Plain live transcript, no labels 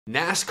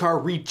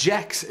NASCAR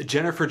rejects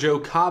Jennifer Jo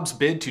Cobb's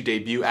bid to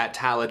debut at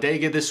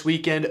Talladega this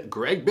weekend.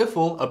 Greg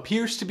Biffle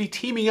appears to be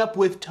teaming up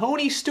with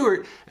Tony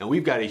Stewart, and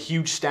we've got a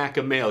huge stack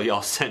of mail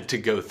y'all sent to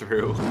go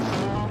through.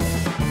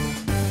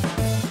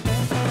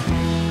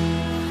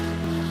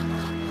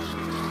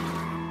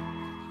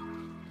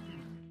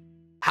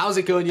 How's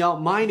it going, y'all?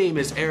 My name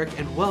is Eric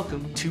and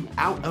welcome to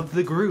Out of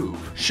the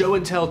Groove. Show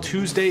and Tell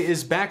Tuesday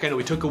is back. I know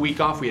we took a week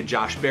off. We had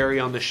Josh Berry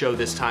on the show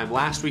this time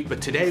last week,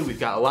 but today we've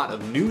got a lot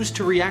of news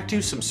to react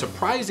to, some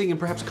surprising and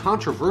perhaps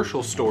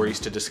controversial stories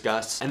to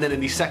discuss. And then in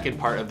the second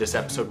part of this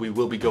episode, we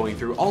will be going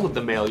through all of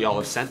the mail y'all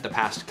have sent the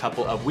past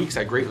couple of weeks.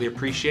 I greatly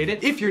appreciate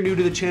it. If you're new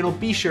to the channel,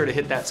 be sure to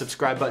hit that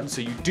subscribe button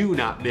so you do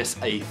not miss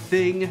a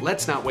thing.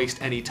 Let's not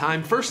waste any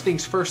time. First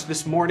things first,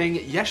 this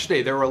morning,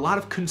 yesterday, there were a lot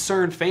of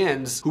concerned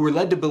fans who were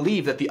led to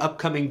believe that the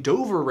upcoming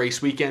Dover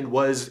race weekend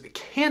was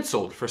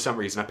canceled for some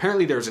reason.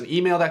 Apparently there was an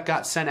email that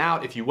got sent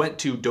out. If you went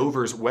to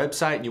Dover's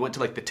website and you went to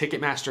like the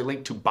Ticketmaster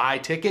link to buy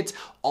tickets,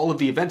 all of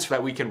the events for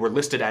that weekend were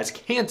listed as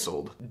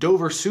canceled.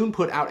 Dover soon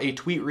put out a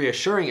tweet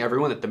reassuring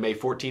everyone that the May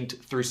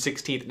 14th through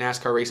 16th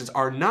NASCAR races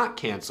are not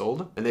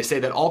canceled. And they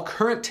say that all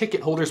current ticket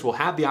holders will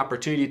have the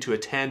opportunity to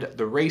attend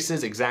the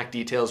races. Exact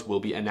details will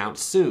be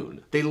announced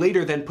soon. They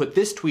later then put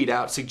this tweet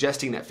out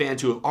suggesting that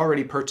fans who have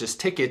already purchased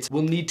tickets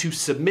will need to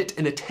submit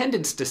an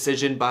attendance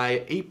decision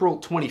by April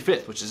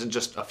 25th, which is in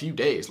just a few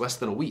days, less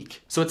than a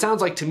week. So it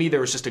sounds like to me there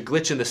was just a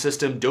glitch in the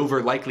system.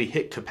 Dover likely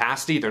hit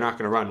capacity. They're not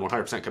going to run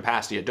 100%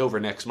 capacity at Dover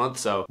next month,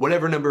 so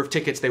whatever number of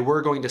tickets they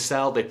were going to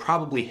sell, they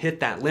probably hit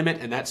that limit,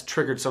 and that's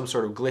triggered some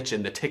sort of glitch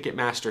in the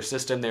Ticketmaster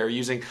system they're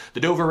using. The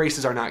Dover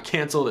races are not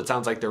canceled. It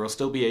sounds like there will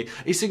still be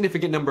a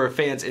significant number of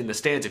fans in the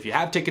stands. If you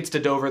have tickets to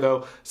Dover,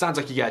 though, sounds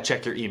like you gotta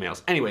check your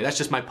emails. Anyway, that's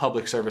just my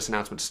public service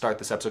announcement to start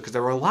this episode, because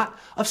there were a lot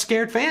of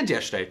scared fans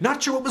yesterday.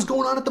 Not sure what was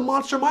going on at the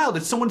Monster Mile.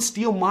 Did someone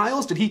steal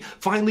miles? Did he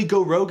finally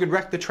go rogue and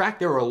wreck the track?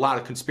 There were a lot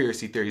of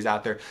conspiracy theories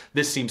out there.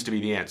 This seems to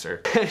be the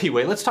answer.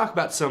 Anyway, let's talk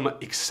about some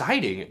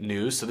exciting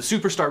news. So the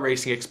Superstar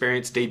Racing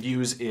Experience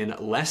debuts in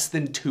less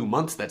than 2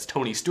 months. That's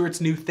Tony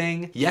Stewart's new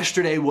thing.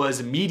 Yesterday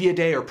was media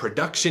day or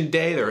production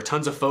day. There are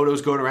tons of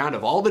photos going around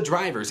of all the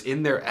drivers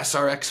in their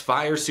SRX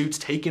fire suits,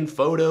 taking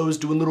photos,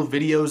 doing little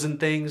videos and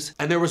things.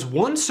 And there was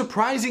one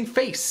surprising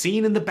face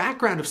seen in the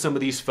background of some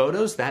of these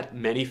photos that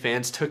many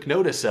fans took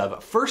notice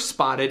of. First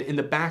spotted in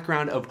the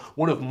background of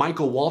one of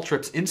Michael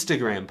Waltrip's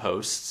Instagram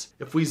posts.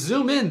 If we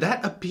zoom in,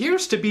 that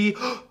appears to be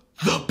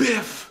the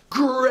Biff!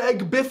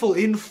 Greg Biffle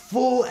in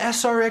full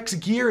SRX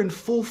gear and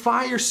full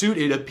fire suit.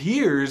 It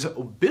appears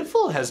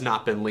Biffle has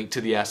not been linked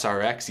to the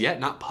SRX yet,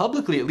 not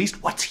publicly at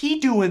least. What's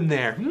he doing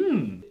there?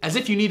 As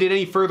if you needed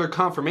any further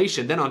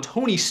confirmation, then on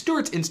Tony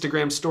Stewart's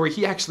Instagram story,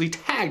 he actually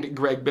tagged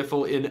Greg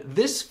Biffle in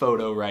this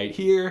photo right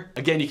here.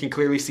 Again, you can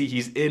clearly see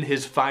he's in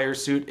his fire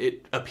suit.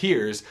 It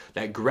appears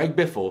that Greg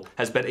Biffle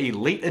has been a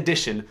late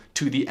addition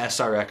to the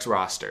SRX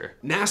roster.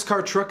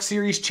 NASCAR Truck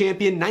Series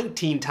champion,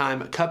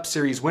 19-time Cup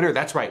Series winner,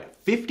 that's right,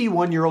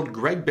 51-year-old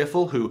Greg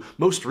Biffle, who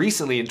most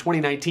recently in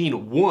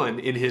 2019 won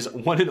in his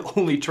one and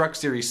only Truck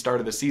Series start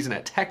of the season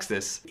at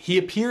Texas. He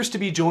appears to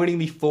be joining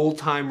the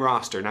full-time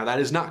roster. Now that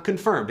is not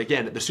confirmed.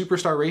 Again, the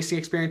Superstar Racing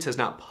Experience has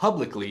not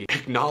publicly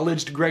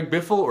acknowledged Greg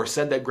Biffle or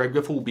said that Greg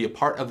Biffle will be a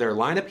part of their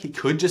lineup. He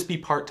could just be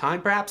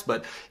part-time perhaps,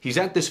 but he's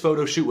at this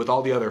photo shoot with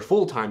all the other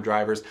full-time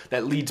drivers.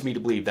 That leads me to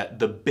believe that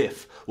the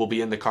Biff will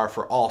be in the car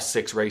for all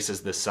 6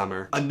 races this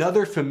summer.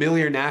 Another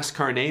familiar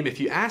NASCAR name,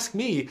 if you ask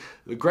me,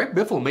 Greg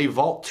Biffle may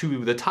vault to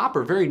the top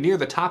or very near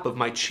the top of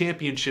my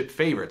championship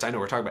favorites. I know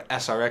we're talking about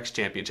SRX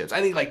championships. I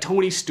think like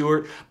Tony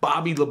Stewart,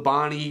 Bobby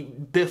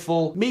Labonte,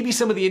 Biffle, maybe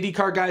some of the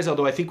IndyCar guys,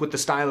 although I think with the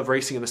style of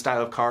racing and the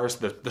style of cars,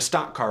 the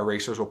stock car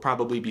racers will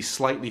probably be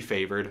slightly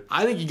favored.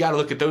 I think you gotta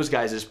look at those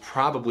guys as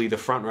probably the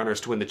front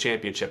runners to win the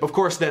championship. Of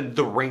course, then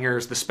the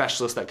ringers, the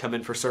specialists that come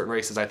in for certain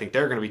races, I think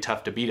they're gonna be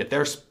tough to beat at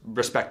their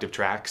respective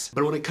tracks.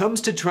 But when it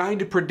comes to trying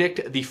to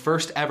predict the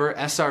first ever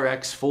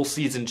SRX full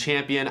season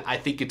champion, I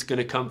think it's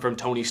gonna come from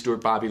Tony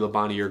Stewart, Bobby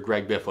Labonte, or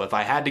Greg Biffle. If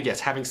I had to guess,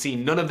 having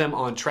seen none of them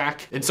on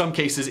track, in some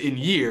cases in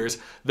years,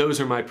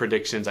 those are my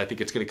predictions. I think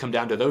it's going to come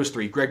down to those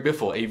 3. Greg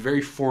Biffle, a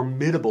very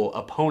formidable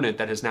opponent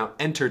that has now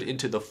entered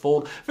into the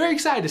fold. Very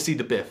excited to see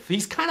the Biff.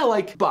 He's kind of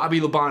like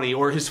Bobby Labonte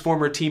or his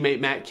former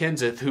teammate Matt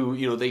Kenseth, who,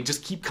 you know, they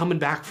just keep coming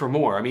back for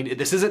more. I mean,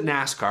 this isn't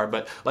NASCAR,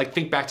 but like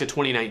think back to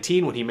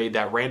 2019 when he made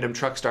that random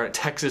truck start at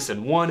Texas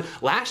and won.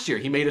 Last year,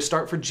 he made a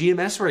start for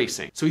GMS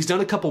Racing. So he's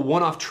done a couple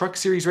one-off Truck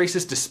Series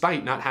races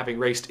despite not having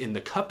raced in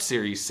the Cup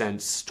Series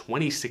since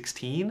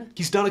 2016.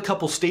 He's done a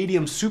couple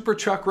stadium super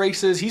truck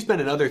races. He's been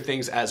in other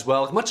things as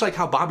well, much like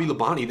how Bobby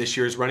Labonte this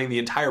year is running the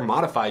entire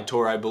modified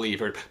tour, I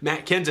believe, or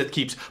Matt Kenseth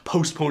keeps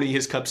postponing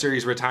his Cup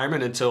Series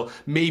retirement until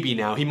maybe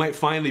now. He might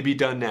finally be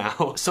done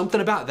now.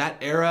 Something about that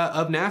era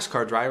of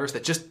NASCAR drivers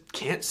that just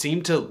can't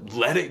seem to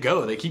let it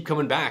go. They keep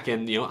coming back,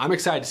 and I'm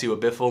excited to see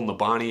what Biffle and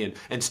Labonte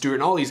and Stewart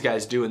and all these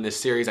guys do in this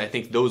series. I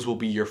think those will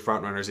be your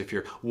front runners if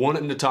you're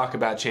wanting to talk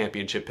about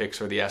championship picks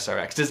for the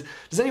SRX.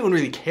 Does anyone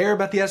really care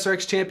about the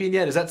SRX champion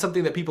yet? Is that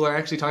something that people are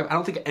actually talking about? I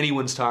don't think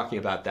anyone's talking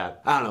about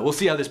that. I don't know. We'll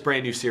see how this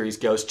brand new series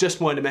goes.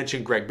 Just wanted to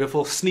mention Greg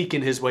Biffle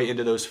sneaking his way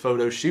into those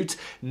photo shoots.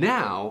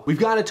 Now, we've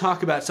got to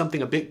talk about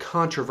something a bit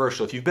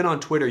controversial. If you've been on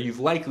Twitter, you've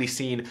likely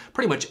seen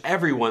pretty much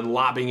everyone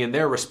lobbing in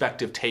their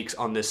respective takes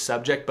on this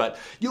subject, but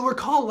you'll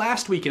recall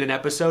last week in an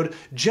episode,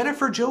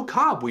 Jennifer Jo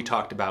Cobb, we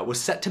talked about, was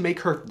set to make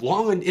her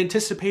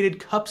long-anticipated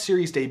Cup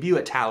Series debut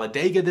at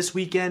Talladega this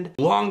weekend.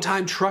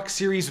 Longtime Truck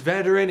Series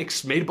veteran,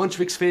 made a bunch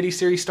of Xfinity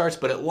Series starts,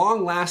 but at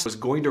long last was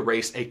going to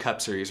race a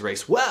Cup Series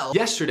race. Well,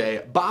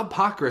 yesterday, Bob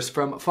Pockrass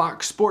from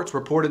Fox Sports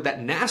reported that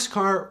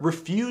NASCAR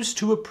refused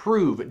to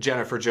approve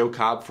Jennifer Jo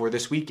Cobb for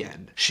this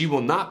weekend. She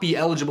will not be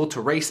eligible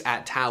to race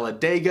at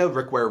Talladega.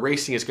 Rick Ware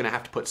Racing is going to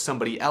have to put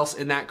somebody else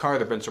in that car. There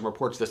have been some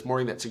reports this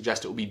morning that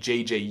suggest it will be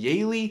J.J.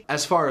 Yaley.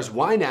 As far as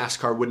why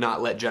NASCAR would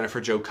not let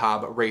Jennifer Jo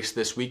Cobb race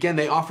this weekend,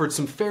 they offered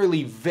some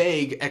fairly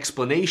vague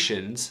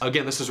explanations.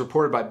 Again, this is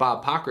reported by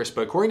Bob Pockrass,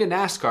 but according to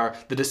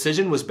NASCAR, the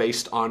decision was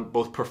based on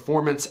both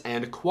performance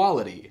and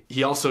quality.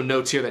 He also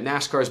notes here that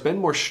NASCAR has been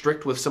more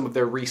strict with some of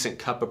their recent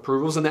Cup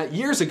approvals, and that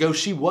years ago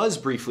she was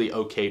briefly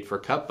okayed for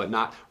Cup, but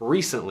not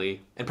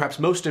recently. And perhaps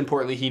most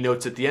importantly, he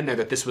notes at the end there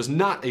that this was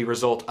not a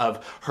result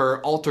of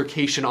her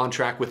altercation on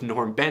track with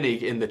Norm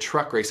Bennig in the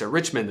truck race at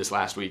Richmond this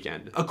last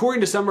weekend.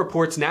 According to some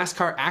reports,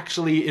 NASCAR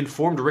actually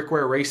informed Rick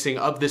Ware Racing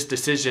of this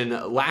decision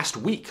last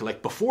week,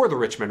 like before the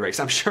Richmond race.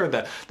 I'm sure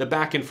the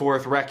back and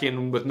forth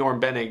wrecking with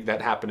Norm Bennig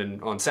that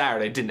happened on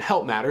Saturday didn't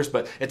help matters,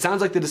 but it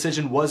sounds like the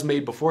decision was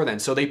made before then.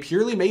 So they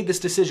purely made this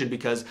decision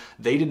because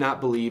they did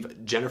not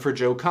believe Jennifer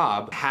Jo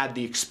Cobb had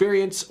the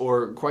experience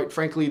or, quite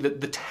frankly,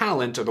 the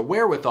talent or the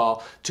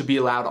wherewithal to be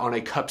allowed on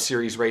a Cup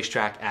Series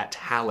racetrack at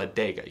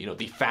Talladega,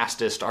 the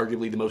fastest,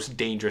 arguably the most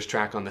dangerous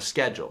track on the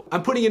schedule.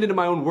 I'm putting it into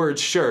my own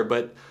words, sure,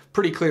 but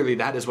pretty clearly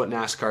that is what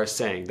NASCAR is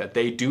saying, that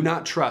they do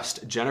not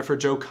trust Jennifer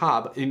Jo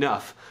Cobb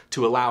enough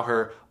to allow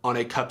her on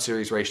a Cup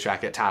Series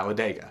racetrack at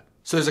Talladega.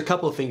 So there's a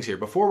couple of things here.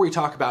 Before we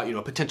talk about,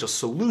 a potential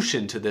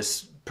solution to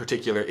this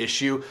particular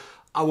issue,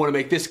 I want to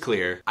make this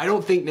clear. I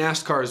don't think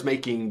NASCAR is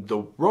making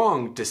the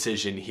wrong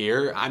decision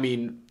here. I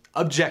mean,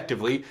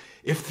 objectively,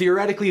 if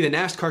theoretically the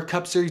NASCAR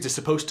Cup Series is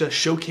supposed to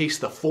showcase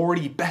the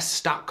 40 best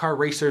stock car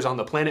racers on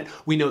the planet,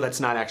 we know that's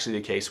not actually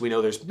the case. We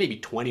know there's maybe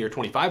 20 or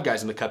 25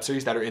 guys in the Cup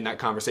Series that are in that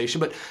conversation,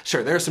 but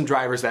sure, there are some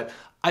drivers that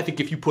I think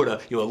if you put a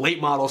late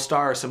model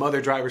star or some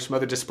other drivers from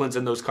other disciplines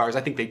in those cars,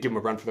 I think they'd give them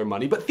a run for their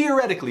money. But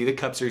theoretically, the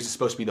Cup Series is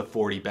supposed to be the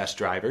 40 best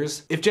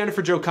drivers. If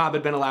Jennifer Jo Cobb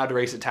had been allowed to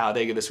race at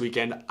Talladega this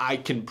weekend, I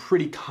can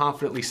pretty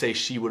confidently say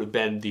she would have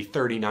been the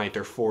 39th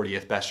or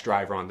 40th best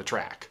driver on the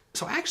track.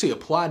 So I actually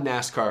applaud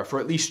NASCAR for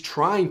at least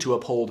trying to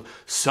uphold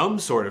some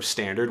sort of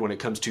standard when it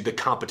comes to the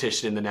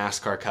competition in the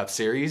NASCAR Cup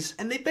Series.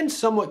 And they've been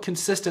somewhat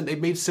consistent. They've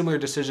made similar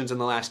decisions in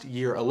the last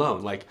year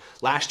alone. Like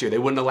last year, they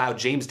wouldn't allow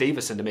James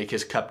Davison to make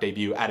his Cup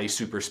debut at a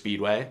super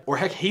speedway. Or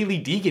heck,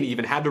 Hailie Deegan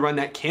even had to run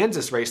that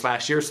Kansas race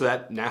last year so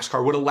that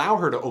NASCAR would allow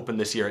her to open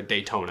this year at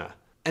Daytona.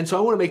 And so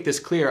I want to make this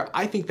clear,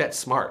 I think that's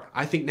smart.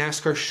 I think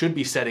NASCAR should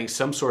be setting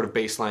some sort of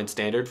baseline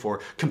standard for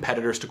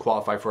competitors to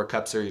qualify for a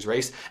Cup Series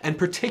race, and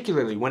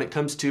particularly when it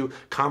comes to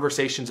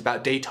conversations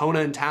about Daytona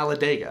and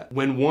Talladega.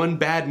 When one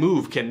bad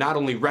move can not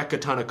only wreck a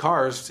ton of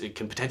cars, it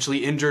can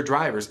potentially injure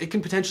drivers, it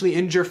can potentially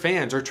injure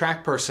fans or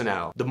track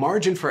personnel. The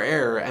margin for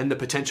error and the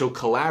potential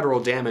collateral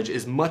damage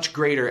is much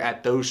greater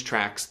at those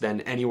tracks than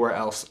anywhere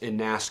else in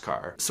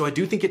NASCAR. So I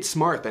do think it's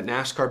smart that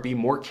NASCAR be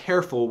more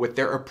careful with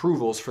their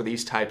approvals for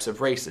these types of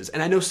races.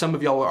 And I know some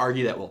of y'all will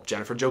argue that, well,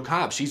 Jennifer Jo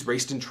Cobb, she's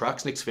raced in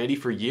trucks and Xfinity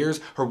for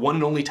years. Her one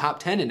and only top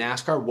 10 in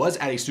NASCAR was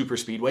at a super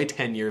speedway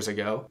 10 years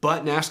ago.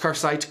 But NASCAR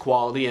cites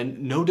quality,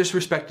 and no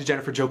disrespect to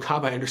Jennifer Jo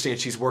Cobb, I understand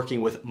she's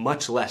working with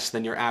much less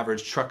than your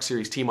average Truck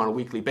Series team on a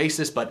weekly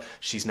basis, but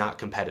she's not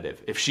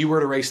competitive. If she were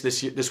to race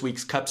this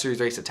week's Cup Series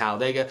race at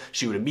Talladega,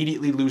 she would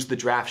immediately lose the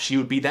draft. She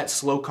would be that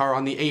slow car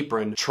on the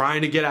apron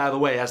trying to get out of the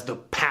way as the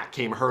pack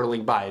came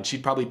hurtling by, and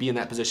she'd probably be in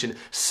that position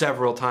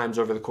several times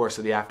over the course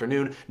of the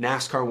afternoon.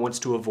 NASCAR wants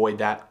to avoid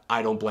that.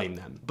 I don't blame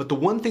them. But the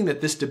one thing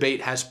that this debate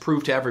has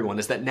proved to everyone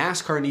is that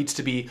NASCAR needs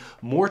to be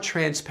more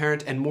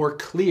transparent and more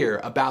clear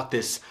about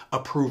this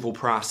approval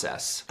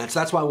process. And so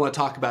that's why I want to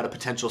talk about a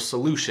potential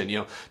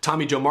solution.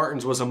 Tommy Joe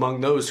Martins was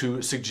among those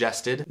who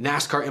suggested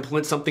NASCAR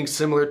implement something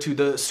similar to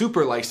the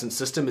super license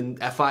system in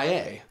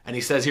FIA. And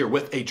he says here,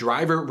 with a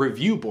driver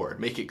review board,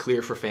 make it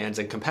clear for fans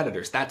and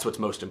competitors. That's what's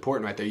most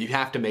important right there. You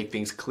have to make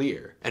things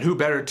clear. And who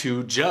better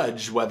to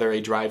judge whether a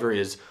driver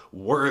is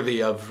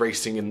worthy of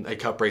racing in a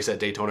Cup race at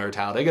Daytona or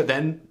Talladega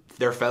than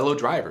their fellow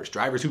drivers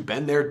who've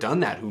been there, done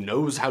that, who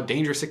knows how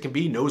dangerous it can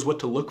be, knows what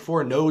to look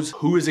for, knows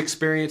who is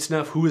experienced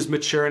enough, who is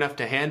mature enough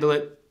to handle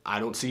it. I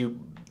don't see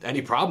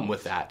any problem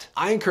with that.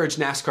 I encourage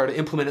NASCAR to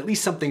implement at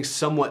least something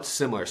somewhat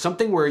similar,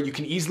 something where you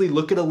can easily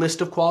look at a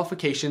list of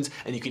qualifications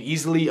and you can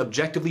easily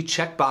objectively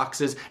check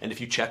boxes, and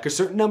if you check a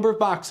certain number of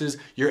boxes,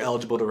 you're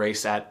eligible to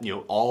race at,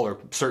 all or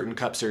certain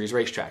Cup Series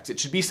racetracks. It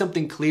should be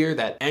something clear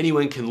that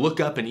anyone can look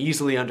up and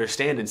easily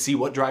understand and see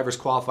what drivers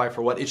qualify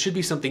for what. It should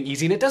be something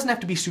easy, and it doesn't have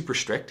to be super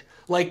strict.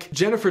 Like,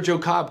 Jennifer Jo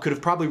Cobb could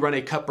have probably run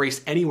a Cup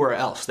race anywhere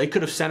else. They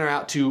could have sent her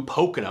out to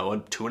Pocono, a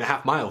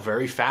 2.5 mile,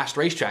 very fast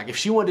racetrack. If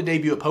she wanted to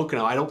debut at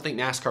Pocono, I don't think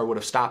NASCAR would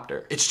have stopped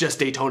her. It's just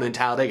Daytona and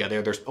Talladega.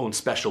 They're their own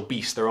special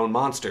beasts, their own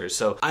monsters.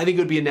 So I think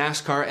it would be in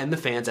NASCAR and the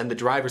fans and the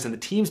drivers and the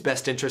team's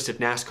best interest if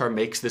NASCAR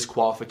makes this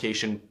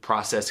qualification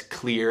process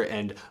clear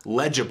and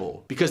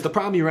legible. Because the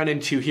problem you run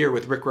into here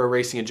with Rick Ware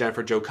Racing and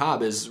Jennifer Jo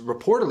Cobb is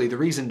reportedly the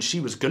reason she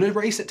was gonna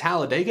race at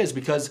Talladega is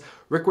because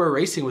Rick Ware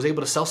Racing was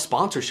able to sell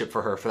sponsorship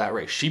for her for that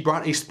race. She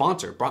brought a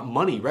sponsor, brought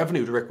money,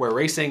 revenue to Rick Ware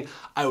Racing.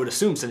 I would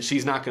assume since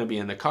she's not going to be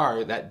in the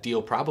car, that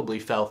deal probably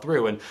fell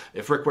through. And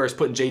if Rick Ware's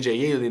putting JJ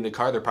Yeley in the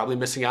car, they're probably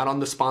missing out on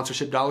the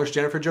sponsorship dollars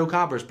Jennifer Jo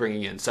Cobb is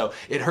bringing in. So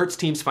it hurts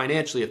teams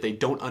financially if they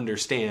don't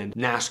understand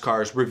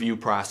NASCAR's review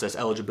process,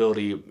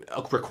 eligibility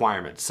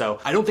requirements. So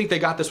I don't think they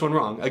got this one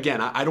wrong.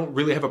 Again, I don't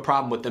really have a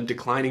problem with them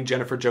declining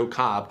Jennifer Jo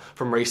Cobb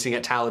from racing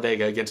at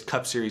Talladega against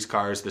Cup Series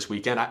cars this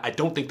weekend. I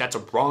don't think that's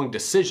a wrong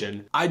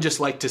decision. I just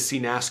like to see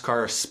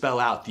NASCAR spell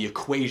out the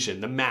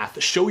equation, the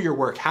math, show your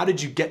work. How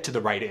did you get to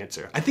the right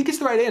answer? I think it's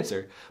the right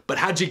answer, but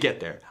how'd you get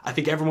there? I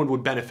think everyone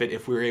would benefit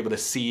if we were able to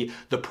see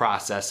the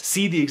process,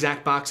 see the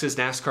exact boxes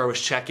NASCAR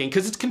was checking,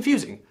 because it's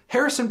confusing.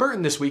 Harrison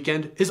Burton this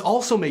weekend is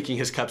also making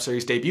his Cup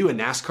Series debut, and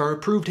NASCAR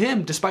approved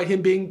him despite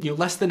him being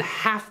less than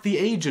half the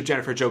age of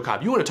Jennifer Jo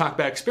Cobb. You want to talk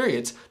about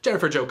experience?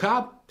 Jennifer Jo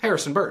Cobb,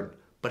 Harrison Burton.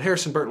 But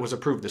Harrison Burton was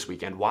approved this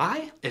weekend.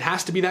 Why? It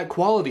has to be that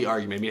quality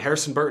argument. I mean,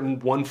 Harrison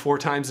Burton won 4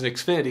 times in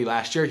Xfinity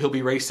last year. He'll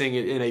be racing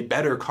in a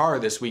better car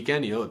this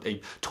weekend,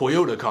 a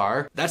Toyota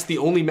car. That's the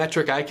only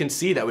metric I can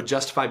see that would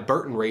justify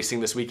Burton racing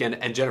this weekend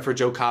and Jennifer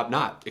Jo Cobb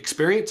not.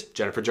 Experience,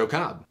 Jennifer Jo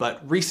Cobb.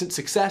 But recent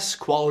success,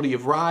 quality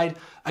of ride,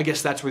 I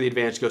guess that's where the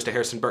advantage goes to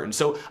Harrison Burton.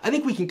 So I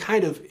think we can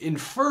kind of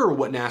infer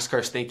what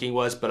NASCAR's thinking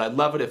was, but I'd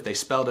love it if they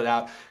spelled it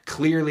out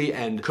clearly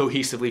and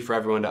cohesively for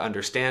everyone to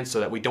understand so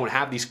that we don't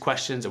have these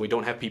questions and we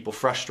don't have people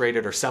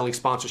frustrated or selling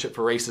sponsorship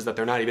for races that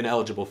they're not even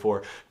eligible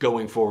for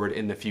going forward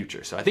in the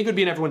future. So I think it would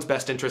be in everyone's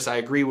best interest. I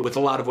agree with a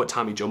lot of what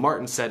Tommy Joe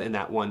Martin said in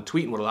that one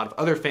tweet and what a lot of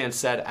other fans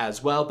said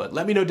as well, but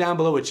let me know down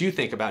below what you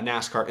think about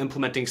NASCAR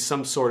implementing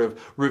some sort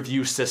of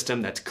review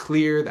system that's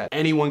clear, that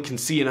anyone can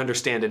see and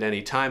understand at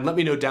any time. Let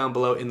me know down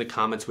below in the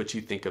comments what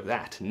you think of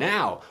that.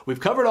 Now, we've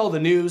covered all the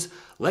news.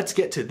 Let's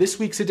get to this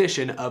week's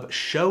edition of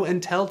Show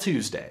and Tell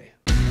Tuesday.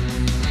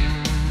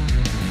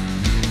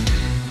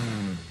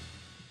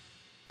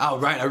 All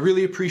right, I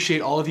really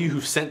appreciate all of you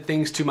who've sent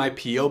things to my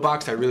P.O.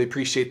 box. I really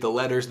appreciate the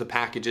letters, the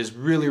packages,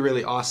 really,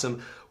 really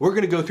awesome. We're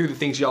gonna go through the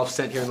things y'all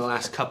sent here in the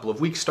last couple of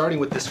weeks, starting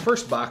with this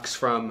first box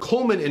from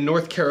Coleman in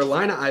North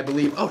Carolina, I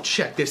believe. Oh,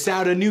 check this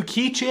out, a new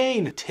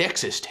keychain.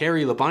 Texas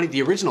Terry Labonte,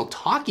 the original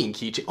talking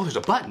keychain. Oh, there's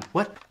a button,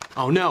 what?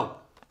 Oh no.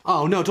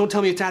 Oh no, don't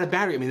tell me it's out of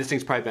battery. I mean, this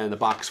thing's probably been in the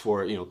box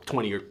for,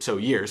 20 or so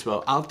years.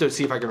 Well, I'll have to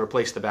see if I can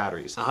replace the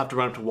batteries. I'll have to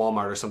run up to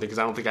Walmart or something because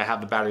I don't think I have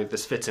the battery that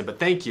this fits in, but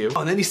thank you. Oh,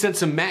 and then he sent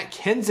some Matt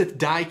Kenseth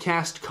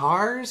die-cast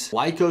cars.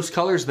 Lycos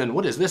colors, then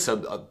what is this, a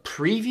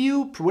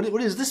preview?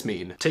 What does this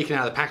mean? Taken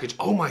out of the package.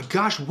 Oh my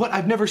gosh, what?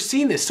 I've never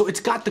seen this. So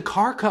it's got the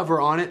car cover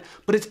on it,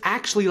 but it's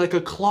actually like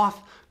a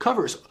cloth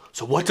cover.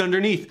 So what's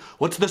underneath?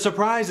 What's the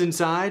surprise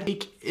inside?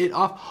 Take it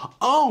off.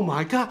 Oh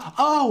my God.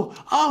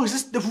 Oh, is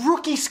this the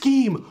rookie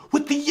scheme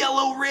with the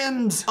yellow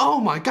rims? Oh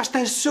my gosh,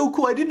 that is so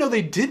cool. I didn't know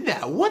they did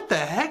that. What the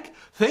heck?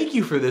 Thank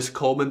you for this,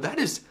 Coleman.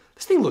 This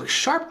thing looks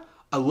sharp.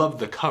 I love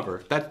the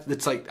cover.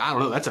 It's like, I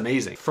don't know, that's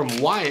amazing. From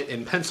Wyatt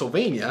in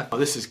Pennsylvania. Oh,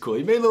 this is cool.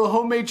 He made little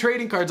homemade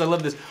trading cards. I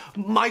love this.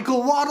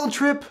 Michael Waddle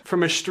trip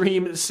from a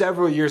stream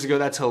several years ago.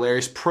 That's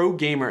hilarious. Pro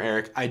gamer,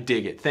 Eric. I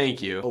dig it.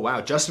 Thank you. Oh, wow.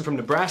 Justin from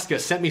Nebraska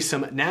sent me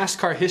some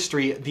NASCAR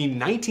history.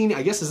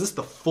 I guess, is this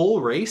the full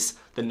race?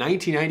 The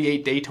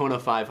 1998 Daytona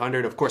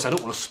 500. Of course, I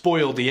don't want to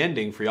spoil the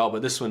ending for y'all,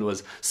 but this one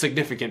was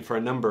significant for a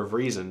number of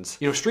reasons.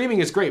 Streaming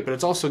is great, but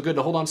it's also good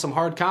to hold on some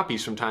hard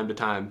copies from time to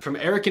time. From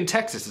Eric in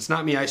Texas, it's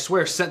not me, I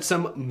swear, sent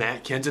some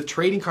Matt Kenseth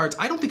trading cards.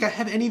 I don't think I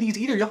have any of these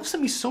either. Y'all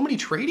sent me so many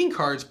trading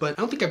cards, but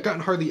I don't think I've gotten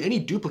hardly any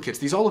duplicates.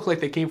 These all look like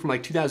they came from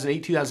like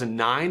 2008,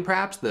 2009,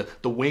 perhaps.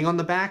 The wing on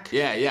the back.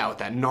 Yeah, with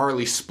that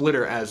gnarly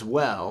splitter as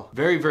well.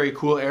 Very, very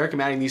cool, Eric.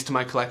 I'm adding these to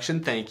my collection.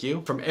 Thank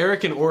you. From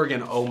Eric in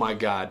Oregon, oh my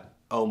God.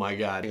 Oh my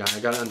God, I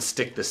gotta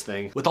unstick this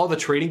thing. With all the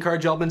trading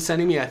cards y'all been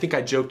sending me, I think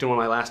I joked in one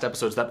of my last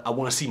episodes that I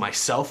wanna see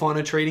myself on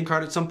a trading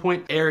card at some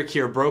point. Eric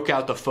here broke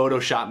out the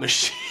Photoshop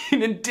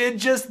machine and did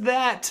just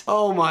that.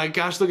 Oh my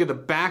gosh, look at the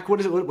back. What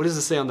does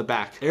it say on the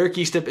back? Eric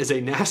Eastep is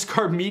a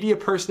NASCAR media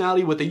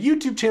personality with a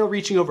YouTube channel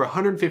reaching over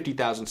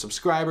 150,000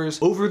 subscribers.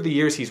 Over the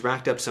years, he's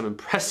racked up some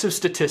impressive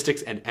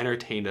statistics and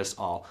entertained us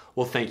all.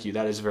 Well, thank you,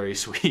 that is very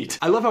sweet.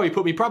 I love how he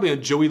put me probably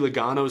on Joey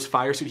Logano's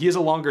fire suit. He has a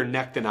longer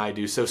neck than I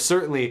do, so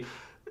certainly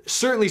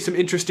some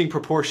interesting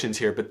proportions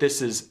here, but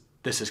this is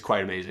This is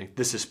quite amazing.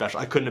 This is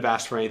special. I couldn't have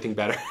asked for anything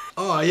better.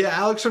 Oh yeah,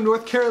 Alex from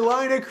North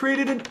Carolina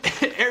created an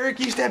Eric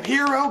Estep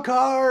hero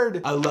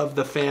card. I love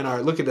the fan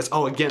art. Look at this.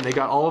 Oh, again, they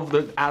got all of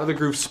the Out of the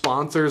Groove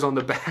sponsors on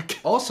the back.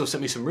 Also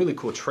sent me some really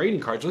cool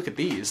trading cards. Look at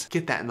these.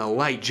 Get that in the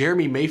light.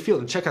 Jeremy Mayfield,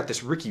 and check out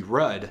this Ricky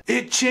Rudd.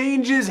 It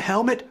changes.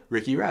 Helmet,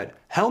 Ricky Rudd.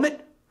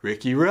 Helmet,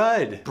 Ricky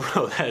Rudd.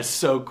 Bro, that is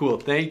so cool.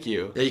 Thank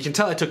you. Yeah, you can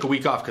tell I took a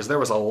week off because there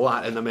was a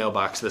lot in the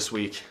mailbox this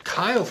week.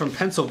 Kyle from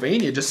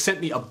Pennsylvania just sent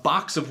me a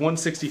box of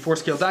 1/64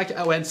 scale die.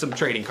 Oh, and some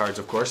trading cards,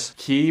 of course.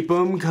 Keep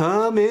them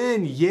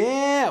coming.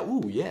 Yeah.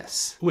 Ooh,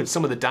 yes. Ooh, and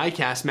some of the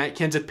die-cast Matt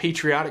Kenseth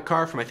Patriotic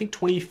car from, I think,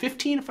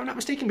 2015, if I'm not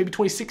mistaken, maybe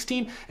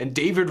 2016. And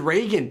David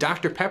Reagan,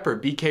 Dr. Pepper,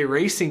 BK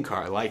Racing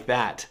car, like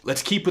that.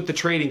 Let's keep with the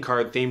trading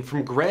card theme.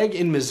 From Greg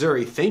in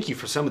Missouri, thank you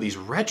for some of these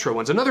retro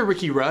ones. Another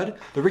Ricky Rudd,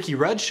 the Ricky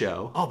Rudd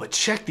Show. Oh, but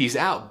check these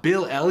out.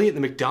 Bill Elliott, the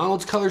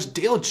McDonald's colors,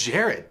 Dale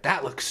Jarrett,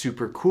 that looks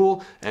super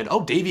cool. And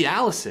oh, Davey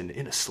Allison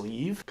in a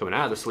sleeve. Coming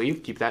out of the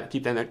sleeve, keep that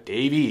in there.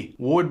 Davey.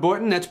 Ward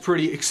Borton, that's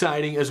pretty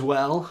exciting as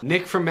well.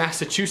 Nick from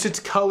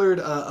Massachusetts colored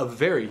a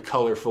very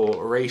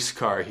colorful race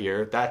car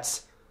here.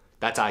 That's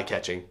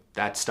eye-catching.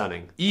 That's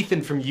stunning.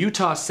 Ethan from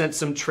Utah sent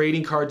some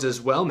trading cards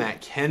as well.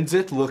 Matt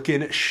Kenseth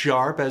looking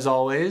sharp as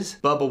always.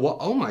 Bubba,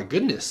 oh my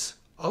goodness.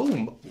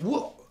 Oh,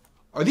 whoa.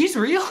 Are these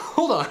real?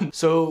 Hold on.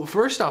 So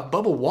first off,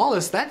 Bubba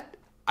Wallace,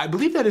 I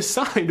believe that is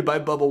signed by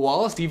Bubba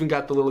Wallace. Even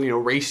got the little,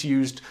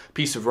 race-used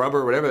piece of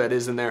rubber, whatever that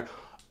is in there.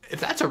 If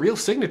that's a real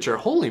signature,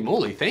 holy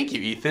moly, thank you,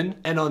 Ethan.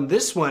 And on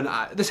this one,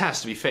 this has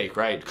to be fake,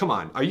 right? Come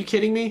on, are you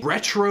kidding me?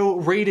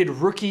 Retro-rated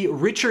rookie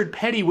Richard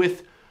Petty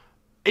with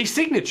a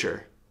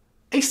signature.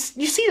 You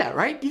see that,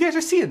 right? You guys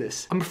are seeing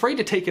this. I'm afraid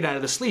to take it out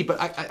of the sleeve, but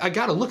I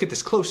gotta look at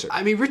this closer.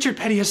 I mean, Richard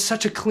Petty has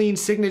such a clean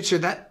signature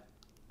that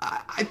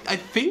I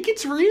think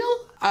it's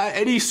real?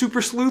 Any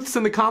super sleuths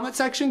in the comment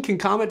section can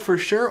comment for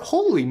sure.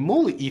 Holy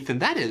moly,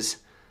 Ethan,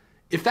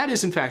 if that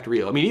is in fact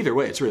real, I mean, either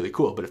way, it's really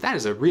cool, but if that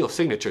is a real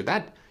signature,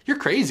 you're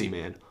crazy,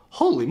 man.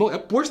 Holy moly,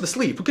 where's the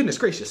sleeve? For goodness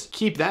gracious.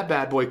 Keep that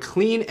bad boy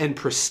clean and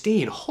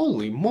pristine.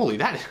 Holy moly,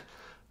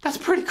 that's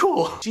pretty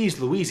cool. Jeez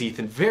Louise,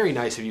 Ethan, very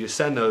nice of you to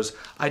send those.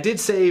 I did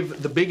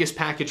save the biggest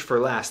package for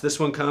last. This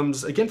one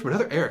comes, again, from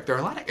another Eric. There are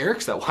a lot of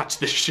Erics that watch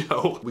this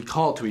show. We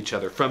call to each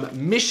other. From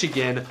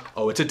Michigan,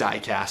 oh, it's a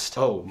die-cast.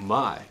 Oh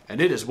my, and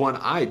it is one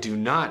I do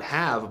not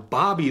have.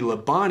 Bobby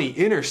Labonte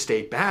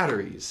Interstate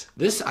Batteries.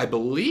 This, I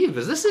believe,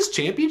 is this his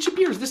championship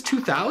year? Is this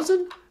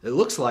 2000? It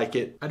looks like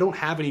it. I don't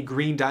have any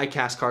green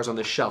die-cast cars on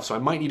this shelf, so I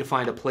might need to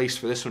find a place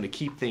for this one to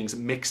keep things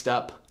mixed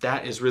up.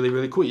 That is really,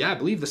 really cool. Yeah, I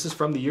believe this is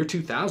from the year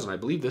 2000. I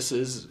believe this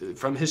is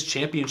from his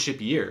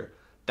championship year.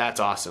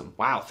 That's awesome.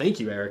 Wow, thank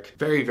you, Eric.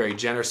 Very, very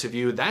generous of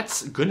you.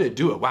 That's gonna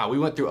do it. Wow, we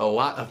went through a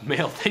lot of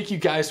mail. Thank you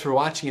guys for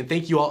watching, and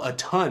thank you all a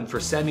ton for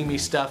sending me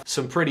stuff.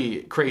 Some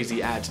pretty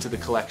crazy adds to the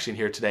collection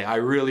here today. I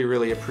really,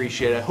 really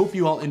appreciate it. I hope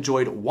you all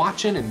enjoyed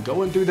watching and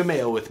going through the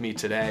mail with me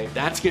today.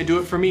 That's gonna do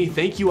it for me.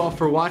 Thank you all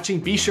for watching.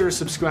 Be sure to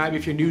subscribe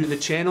if you're new to the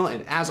channel,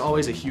 and as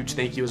always, a huge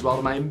thank you as well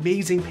to my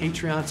amazing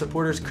Patreon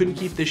supporters. Couldn't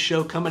keep this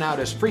show coming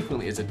out as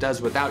frequently as it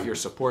does without your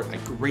support. I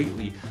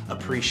greatly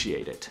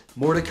appreciate it.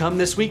 More to come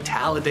this week.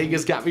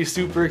 Talladega's got me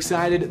super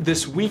excited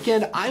this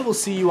weekend. I will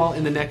see you all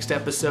in the next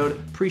episode.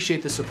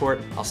 Appreciate the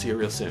support. I'll see you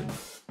real soon.